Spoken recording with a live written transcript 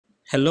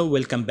Hello,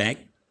 welcome back.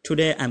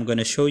 Today I'm going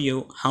to show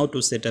you how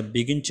to set up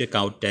begin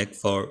checkout tag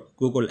for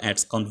Google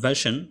Ads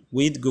conversion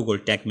with Google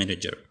Tag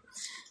Manager.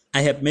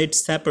 I have made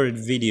separate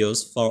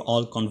videos for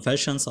all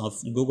conversions of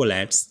Google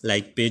Ads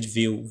like page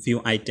view,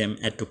 view item,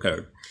 add to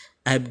cart.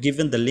 I have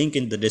given the link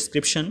in the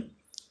description.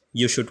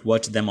 You should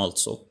watch them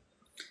also.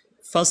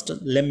 First,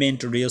 let me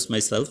introduce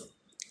myself.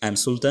 I'm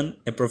Sultan,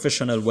 a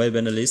professional web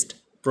analyst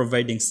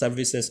providing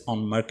services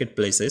on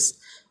marketplaces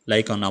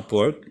like on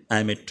Upwork.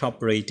 I'm a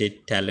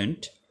top-rated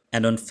talent.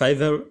 And on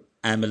Fiverr,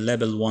 I am a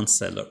level 1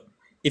 seller.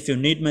 If you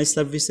need my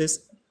services,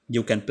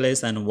 you can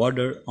place an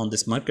order on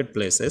these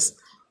marketplaces,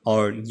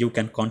 or you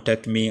can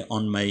contact me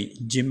on my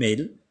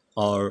Gmail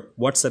or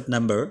WhatsApp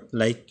number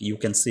like you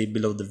can see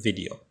below the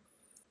video.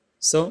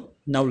 So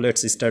now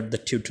let's start the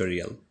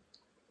tutorial.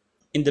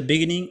 In the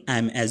beginning, I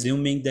am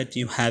assuming that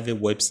you have a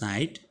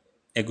website,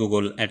 a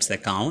Google Ads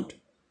account,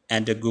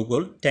 and a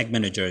Google Tag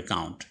Manager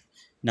account.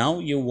 Now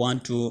you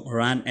want to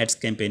run ads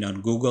campaign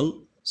on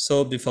Google.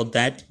 So before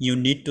that, you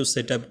need to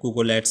set up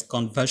Google Ads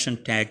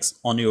conversion tags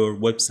on your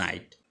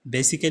website.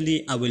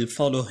 Basically, I will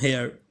follow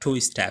here 2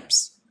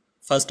 steps.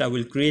 First, I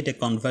will create a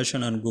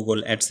conversion on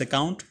Google Ads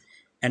account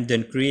and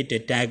then create a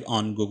tag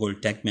on Google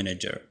Tag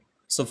Manager.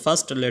 So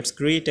first, let's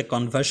create a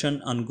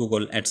conversion on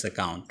Google Ads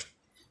account.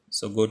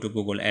 So go to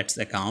Google Ads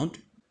account,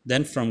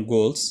 then from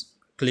goals,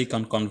 click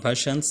on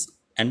conversions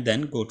and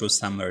then go to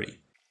summary.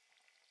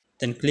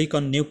 Then click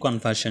on new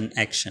conversion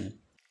action.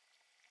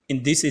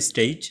 In this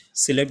stage,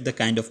 select the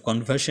kind of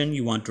conversion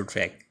you want to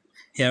track.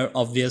 Here,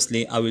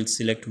 obviously, I will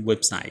select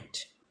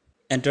website.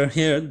 Enter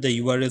here the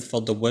URL for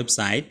the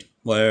website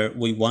where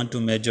we want to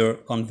measure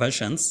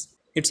conversions.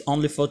 It's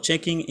only for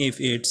checking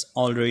if it's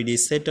already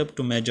set up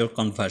to measure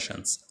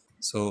conversions.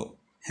 So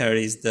here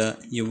is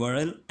the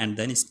URL and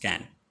then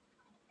scan.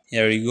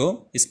 Here you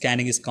go,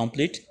 scanning is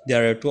complete.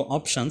 There are 2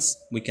 options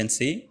we can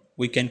see.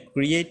 We can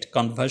create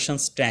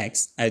conversions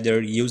tags either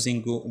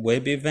using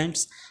web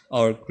events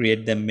or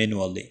create them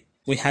manually.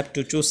 We have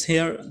to choose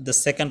here the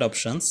second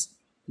options,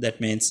 that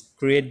means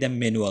create them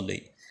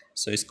manually.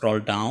 So scroll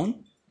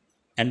down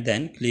and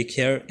then click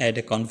here add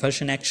a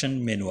conversion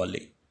action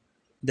manually.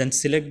 Then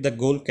select the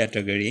goal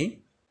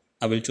category.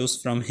 I will choose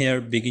from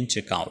here begin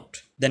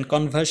checkout. Then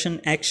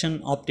conversion action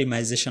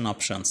optimization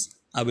options.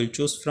 I will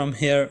choose from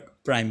here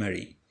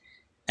primary.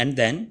 And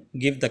then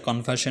give the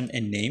conversion a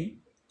name.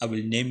 I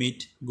will name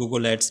it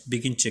Google Ads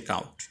begin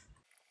checkout.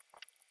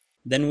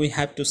 Then we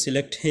have to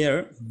select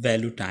here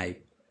value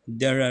type.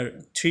 There are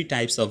 3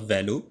 types of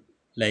value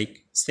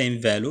like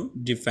same value,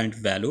 different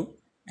value,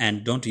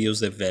 and don't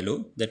use a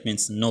value, that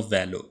means no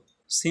value.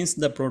 Since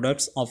the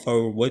products of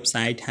our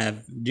website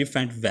have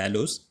different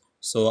values,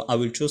 so I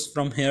will choose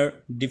from here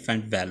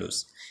different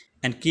values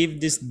and keep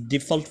this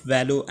default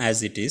value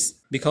as it is,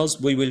 because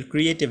we will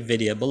create a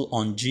variable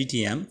on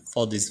GTM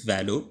for this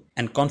value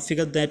and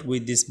configure that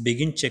with this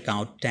begin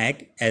checkout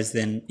tag as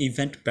an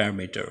event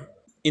parameter.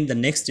 In the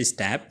next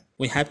step,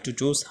 we have to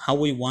choose how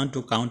we want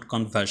to count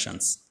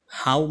conversions,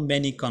 how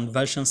many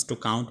conversions to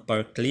count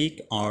per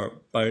click or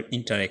per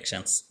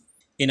interactions.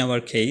 In our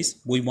case,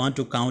 we want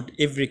to count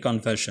every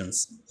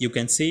conversions. You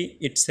can see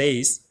it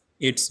says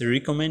it's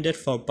recommended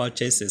for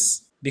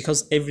purchases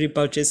because every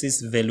purchase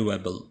is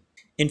valuable.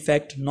 In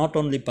fact, not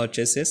only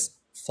purchases,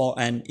 for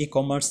an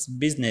e-commerce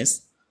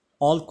business,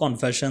 all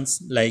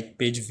conversions like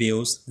page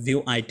views,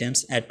 view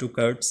items, add to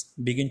carts,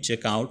 begin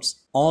checkouts,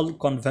 all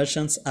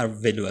conversions are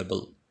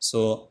valuable.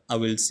 So I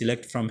will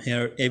select from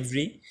here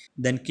every,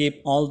 then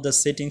keep all the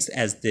settings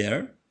as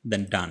there,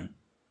 then done.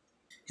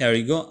 Here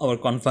you go, our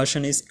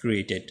conversion is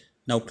created.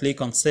 Now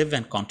click on save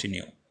and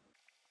continue.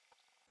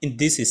 In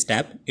this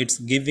step, it's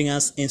giving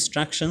us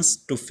instructions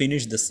to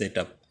finish the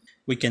setup.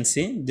 We can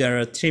see there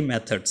are 3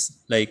 methods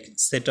like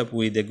setup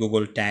with a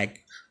Google tag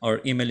or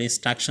email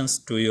instructions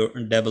to your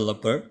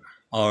developer,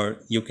 or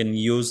you can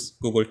use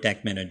Google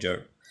Tag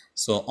Manager.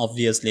 So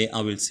obviously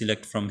I will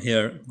select from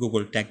here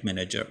Google Tag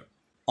Manager.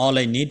 All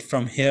I need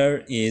from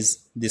here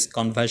is this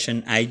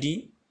conversion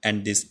ID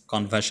and this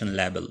conversion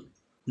label.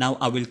 Now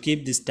I will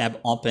keep this tab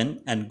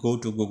open and go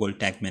to Google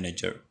Tag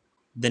Manager.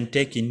 Then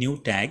take a new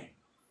tag,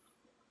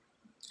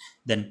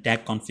 then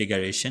tag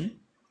configuration,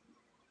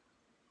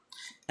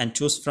 and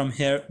choose from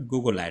here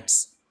Google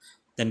Ads,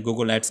 then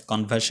Google Ads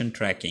conversion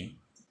tracking.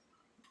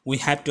 We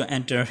have to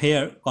enter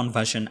here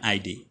conversion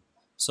ID.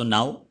 So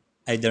now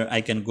either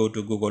I can go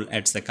to Google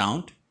Ads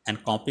account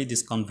and copy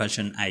this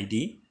conversion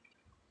ID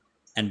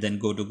and then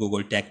go to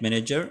Google Tag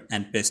Manager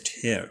and paste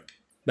here.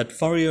 But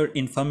for your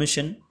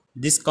information,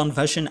 this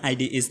conversion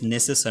ID is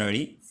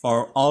necessary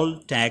for all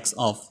tags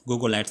of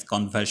Google Ads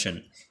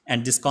conversion,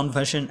 and this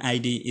conversion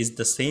ID is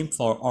the same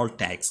for all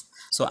tags.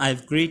 So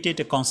I've created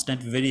a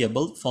constant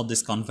variable for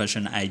this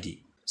conversion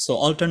ID. So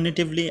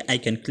alternatively, I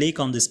can click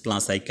on this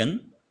plus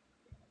icon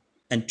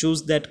and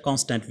choose that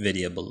constant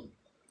variable.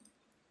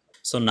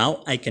 So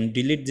now I can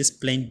delete this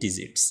plain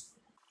digits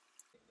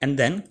and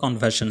then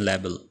conversion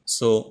label.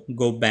 So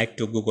go back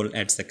to Google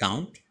Ads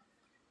account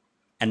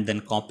and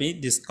then copy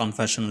this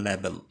conversion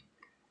label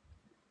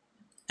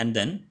and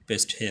then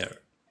paste here.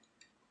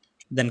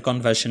 Then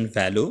conversion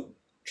value,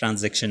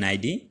 transaction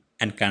ID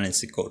and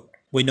currency code.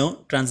 We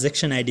know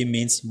transaction ID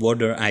means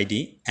order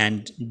ID,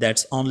 and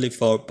that's only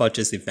for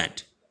purchase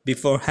event.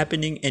 Before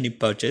happening any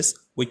purchase,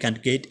 we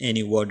can't get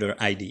any order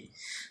ID.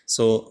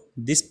 So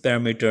this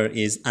parameter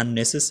is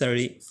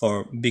unnecessary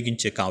for begin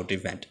checkout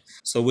event.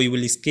 So we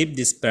will skip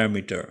this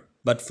parameter.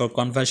 But for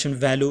conversion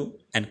value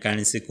and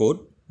currency code,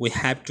 we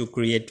have to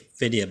create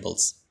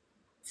variables.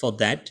 For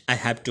that, I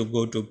have to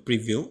go to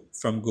preview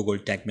from Google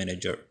Tag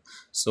Manager.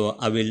 So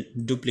I will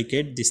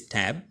duplicate this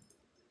tab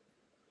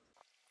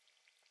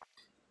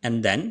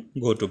and then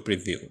go to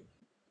preview.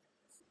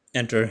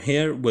 Enter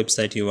here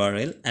website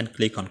URL and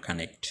click on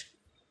connect.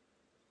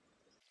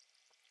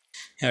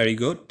 Here you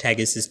go, Tag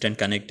Assistant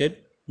connected.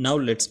 Now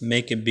let's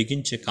make a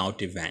begin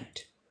checkout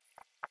event.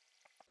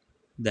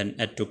 Then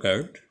add to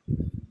cart,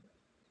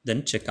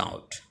 then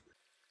checkout.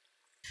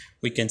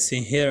 We can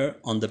see here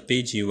on the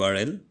page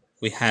URL,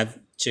 we have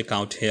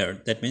checkout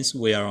here. That means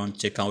we are on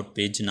checkout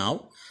page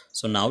now.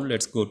 So now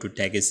let's go to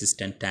Tag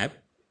Assistant tab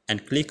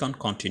and click on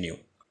continue.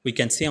 We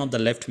can see on the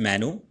left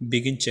menu,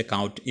 begin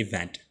checkout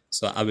event.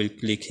 So I will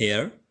click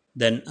here.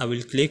 Then I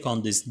will click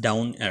on this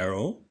down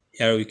arrow.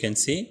 Here we can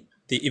see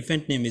the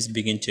event name is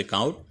begin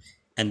checkout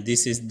and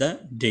this is the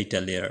data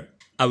layer.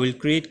 I will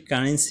create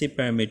currency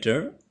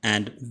parameter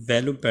and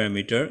value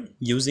parameter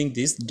using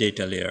this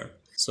data layer.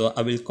 So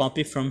I will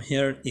copy from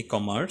here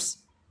e-commerce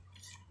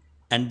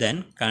and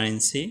then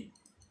currency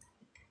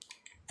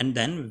and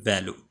then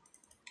value.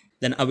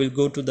 Then I will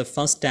go to the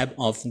first tab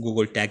of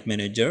Google Tag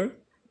Manager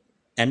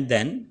and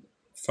then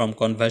from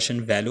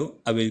conversion value,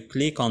 I will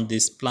click on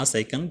this plus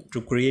icon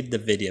to create the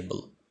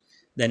variable.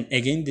 Then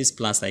again this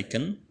plus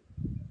icon,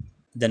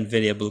 then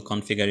variable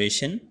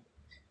configuration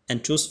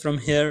and choose from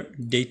here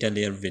data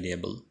layer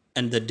variable.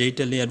 And the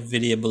data layer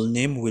variable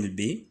name will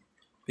be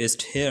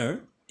paste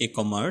here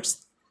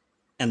e-commerce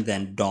and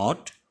then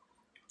dot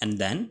and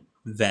then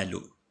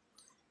value.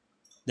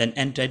 Then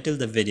entitle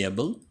the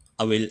variable.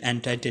 I will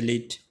entitle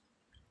it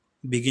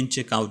begin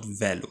checkout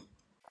value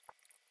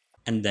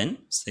and then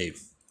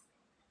save.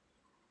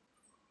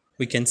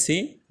 We can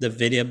see the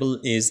variable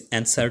is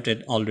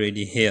inserted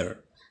already here.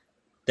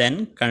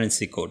 Then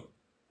currency code.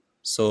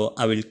 So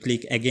I will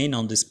click again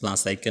on this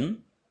plus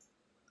icon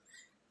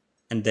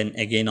and then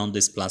again on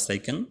this plus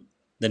icon,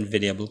 then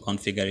variable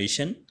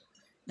configuration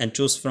and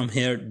choose from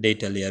here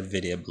data layer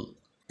variable.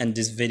 And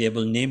this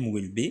variable name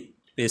will be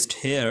paste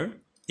here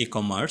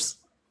e-commerce,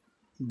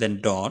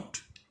 then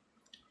dot,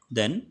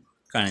 then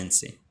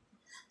currency.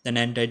 Then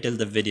entitle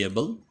the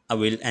variable. I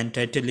will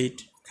entitle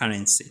it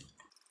currency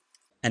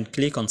and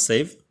click on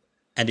save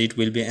and it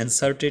will be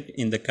inserted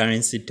in the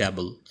currency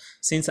table.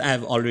 Since I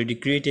have already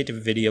created a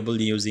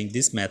variable using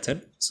this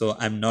method, so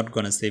I'm not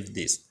gonna save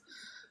this.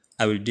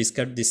 I will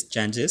discard these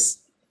changes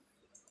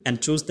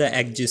and choose the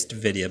exist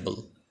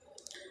variable.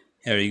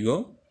 Here you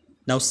go.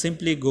 Now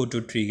simply go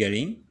to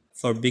triggering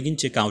for begin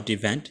checkout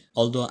event.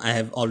 Although I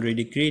have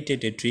already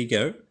created a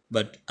trigger,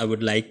 but I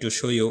would like to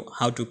show you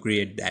how to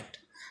create that.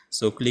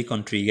 So click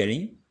on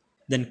triggering,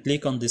 then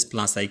click on this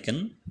plus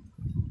icon,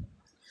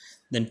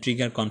 then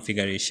trigger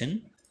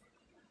configuration,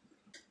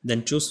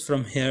 then choose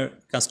from here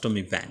custom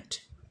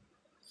event.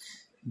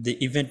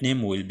 The event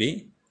name will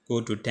be,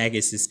 go to Tag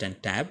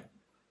Assistant tab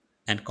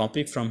and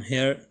copy from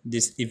here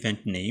this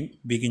event name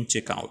begin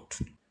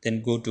checkout.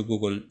 Then go to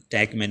Google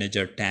Tag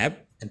Manager tab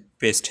and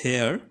paste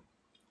here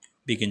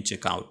begin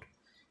checkout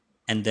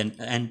and then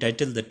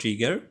entitle the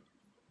trigger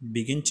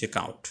begin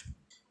checkout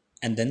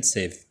and then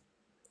save.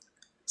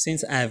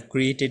 Since I have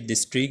created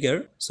this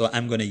trigger, so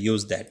I'm going to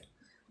use that.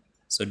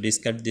 So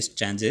discard these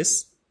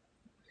changes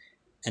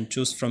and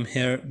choose from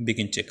here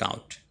begin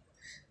checkout.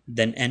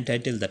 Then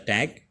entitle the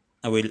tag.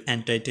 I will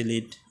entitle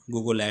it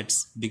Google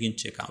Ads begin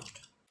checkout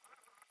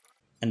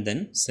and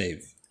then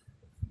save.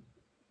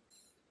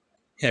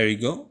 Here you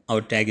go,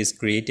 our tag is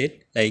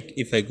created. Like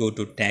if I go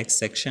to tag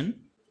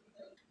section,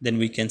 then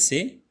we can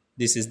see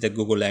this is the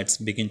Google Ads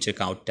begin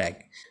checkout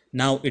tag.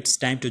 Now it's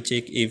time to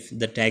check if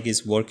the tag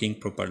is working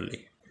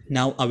properly.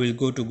 Now I will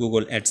go to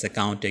Google Ads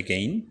account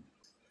again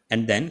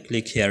and then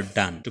click here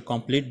done to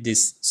complete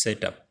this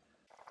setup.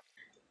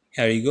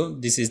 Here you go,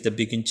 this is the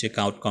begin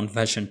checkout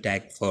conversion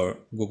tag for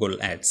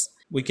Google Ads.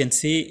 We can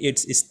see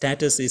its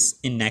status is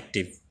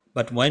inactive,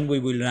 but when we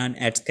will run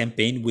ads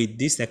campaign with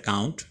this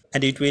account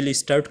and it will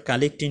start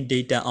collecting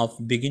data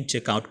of begin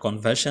checkout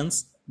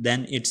conversions,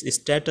 then its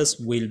status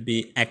will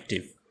be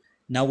active.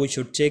 Now we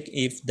should check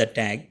if the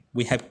tag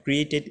we have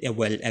created a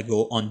while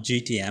ago on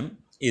GTM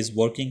is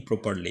working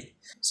properly.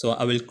 So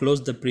I will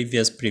close the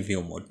previous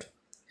preview mode.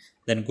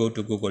 Then go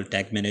to Google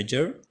Tag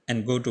Manager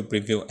and go to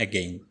preview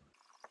again.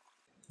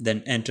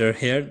 Then enter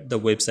here the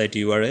website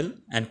URL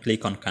and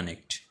click on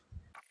connect.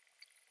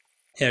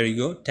 Here you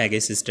go, Tag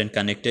Assistant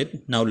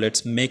connected. Now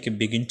let's make a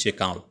begin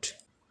checkout.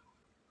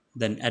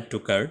 Then add to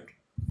cart,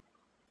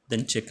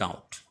 then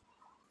checkout.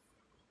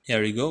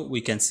 Here you go,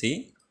 we can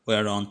see we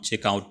are on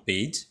checkout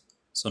page.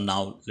 So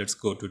now let's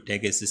go to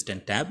Tag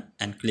Assistant tab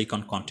and click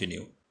on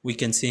continue. We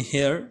can see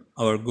here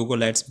our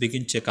Google Ads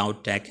begin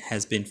checkout tag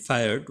has been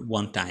fired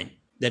one time.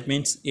 That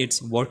means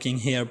it's working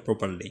here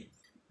properly.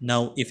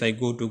 Now if I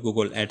go to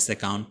Google Ads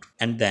account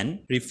and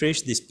then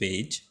refresh this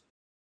page,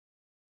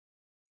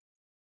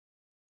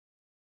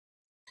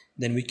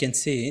 then we can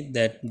see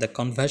that the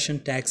conversion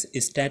tags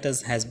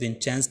status has been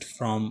changed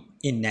from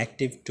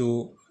inactive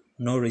to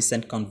no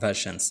recent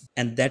conversions,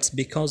 and that's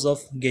because of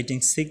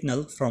getting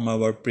signal from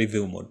our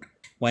preview mode.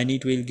 When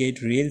it will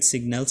get real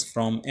signals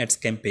from ads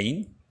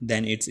campaign,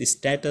 then its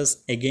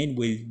status again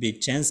will be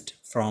changed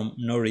from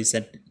no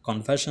recent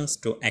conversions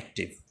to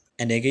active.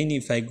 And again,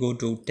 if I go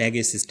to Tag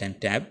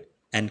Assistant tab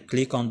and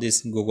click on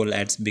this Google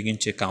Ads Begin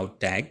Checkout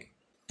tag,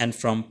 and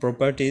from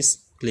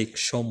Properties click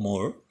Show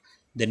More,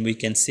 then we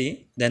can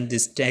see then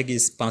this tag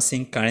is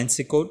passing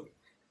currency code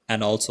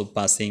and also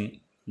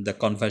passing the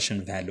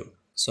conversion value.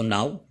 So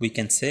now we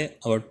can say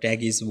our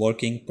tag is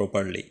working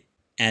properly.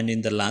 And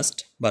in the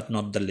last but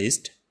not the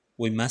least,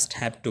 we must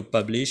have to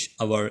publish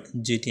our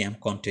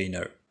GTM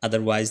container.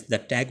 Otherwise the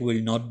tag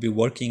will not be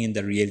working in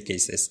the real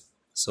cases.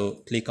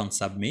 So click on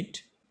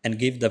Submit and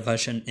give the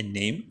version a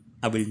name.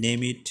 I will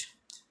name it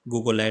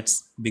Google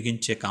Ads Begin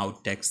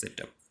Checkout Tag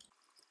Setup.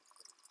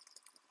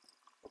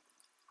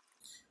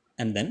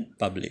 And then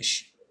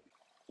publish.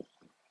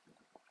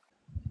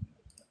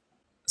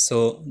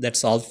 So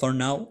that's all for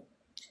now.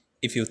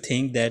 If you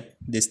think that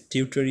this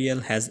tutorial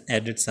has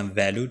added some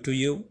value to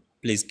you,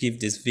 please give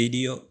this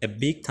video a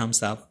big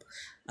thumbs up.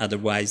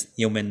 Otherwise,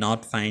 you may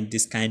not find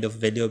this kind of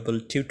valuable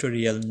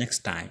tutorial next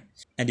time.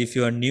 And if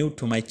you are new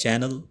to my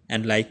channel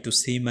and like to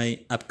see my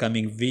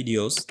upcoming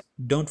videos,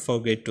 don't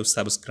forget to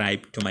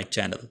subscribe to my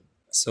channel.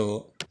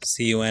 So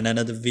see you in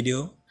another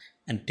video.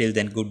 Until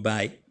then,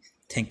 goodbye.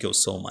 Thank you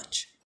so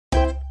much.